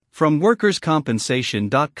From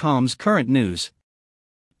WorkersCompensation.com's current news.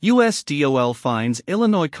 U.S. DOL finds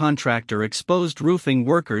Illinois contractor exposed roofing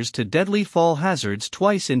workers to deadly fall hazards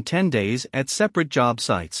twice in 10 days at separate job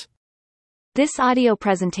sites. This audio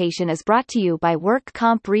presentation is brought to you by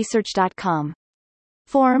WorkCompResearch.com.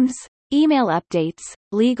 Forms, email updates,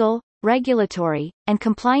 legal, regulatory, and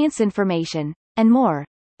compliance information, and more,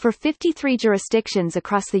 for 53 jurisdictions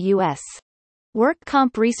across the U.S.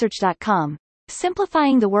 WorkCompResearch.com,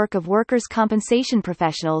 simplifying the work of workers' compensation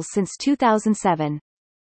professionals since 2007.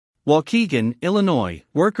 Waukegan, Illinois,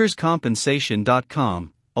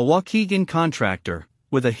 WorkersCompensation.com, a Waukegan contractor,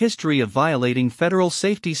 with a history of violating federal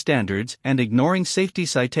safety standards and ignoring safety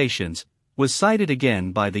citations, was cited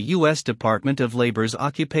again by the U.S. Department of Labor's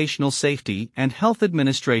Occupational Safety and Health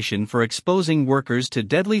Administration for exposing workers to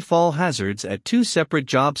deadly fall hazards at two separate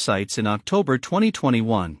job sites in October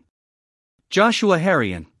 2021. Joshua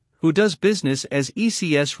Harrian, who does business as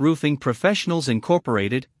ECS Roofing Professionals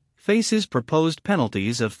Incorporated, faces proposed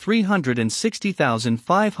penalties of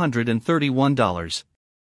 $360,531.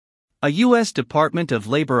 A U.S. Department of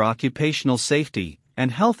Labor Occupational Safety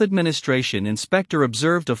and Health Administration inspector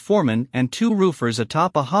observed a foreman and two roofers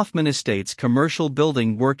atop a Hoffman Estates commercial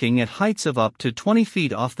building working at heights of up to 20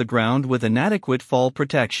 feet off the ground with inadequate fall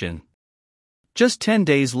protection. Just 10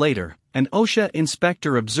 days later, an OSHA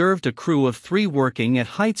inspector observed a crew of three working at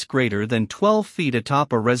heights greater than 12 feet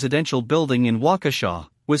atop a residential building in Waukesha,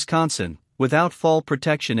 Wisconsin, without fall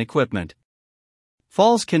protection equipment.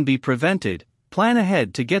 Falls can be prevented. Plan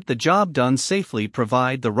ahead to get the job done safely.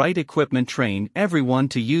 Provide the right equipment. Train everyone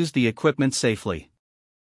to use the equipment safely.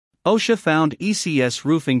 OSHA found ECS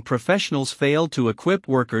roofing professionals failed to equip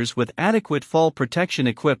workers with adequate fall protection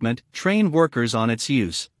equipment, train workers on its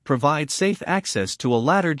use, provide safe access to a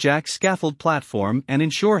ladder jack scaffold platform, and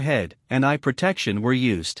ensure head and eye protection were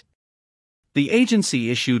used. The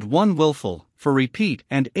agency issued 1 willful, for repeat,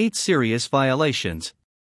 and 8 serious violations.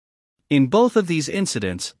 In both of these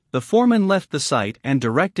incidents, the foreman left the site and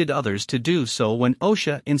directed others to do so when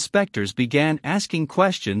OSHA inspectors began asking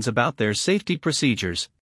questions about their safety procedures.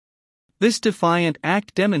 This defiant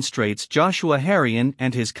act demonstrates Joshua Harrian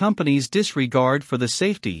and his company's disregard for the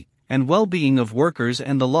safety and well-being of workers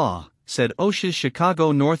and the law, said OSHA's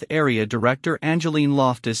Chicago North Area Director Angeline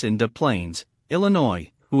Loftus in Des Plaines,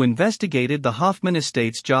 Illinois, who investigated the Hoffman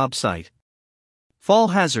Estates job site. Fall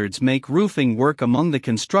hazards make roofing work among the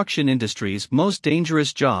construction industry's most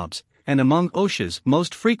dangerous jobs, and among OSHA's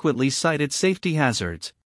most frequently cited safety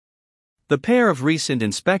hazards. The pair of recent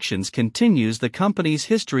inspections continues the company's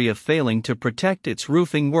history of failing to protect its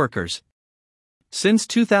roofing workers. Since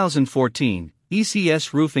 2014,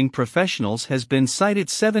 ECS Roofing Professionals has been cited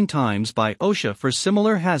 7 times by OSHA for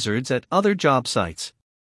similar hazards at other job sites.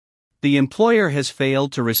 The employer has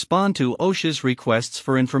failed to respond to OSHA's requests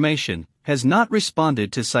for information, has not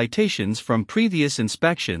responded to citations from previous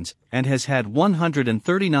inspections, and has had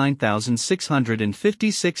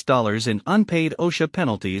 $139,656 in unpaid OSHA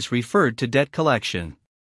penalties referred to debt collection.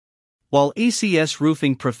 While ECS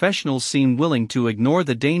roofing professionals seem willing to ignore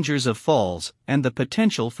the dangers of falls and the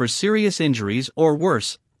potential for serious injuries or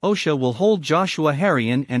worse, OSHA will hold Joshua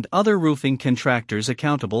Harrian and other roofing contractors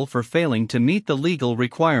accountable for failing to meet the legal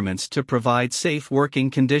requirements to provide safe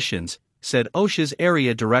working conditions, said OSHA's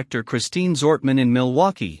Area Director Christine Zortman in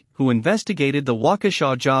Milwaukee, who investigated the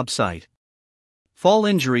Waukesha job site. Fall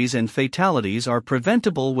injuries and fatalities are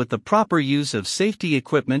preventable with the proper use of safety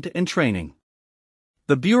equipment and training.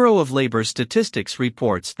 The Bureau of Labor Statistics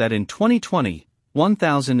reports that in 2020,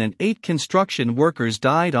 1,008 construction workers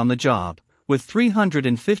died on the job, with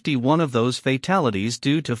 351 of those fatalities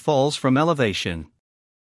due to falls from elevation.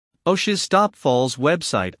 OSHA's Stop Falls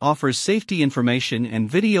website offers safety information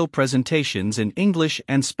and video presentations in English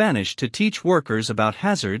and Spanish to teach workers about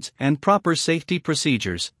hazards and proper safety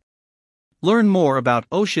procedures. Learn more about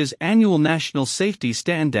OSHA's annual National Safety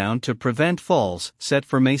Stand-Down to Prevent Falls, set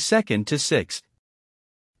for May 2nd to 6th.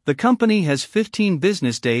 The company has 15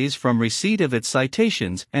 business days from receipt of its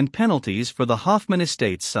citations and penalties for the Hoffman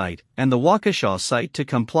Estates site and the Waukesha site to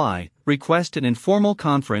comply, request an informal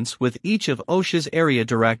conference with each of OSHA's area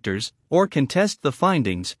directors, or contest the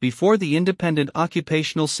findings before the Independent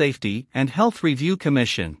Occupational Safety and Health Review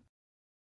Commission.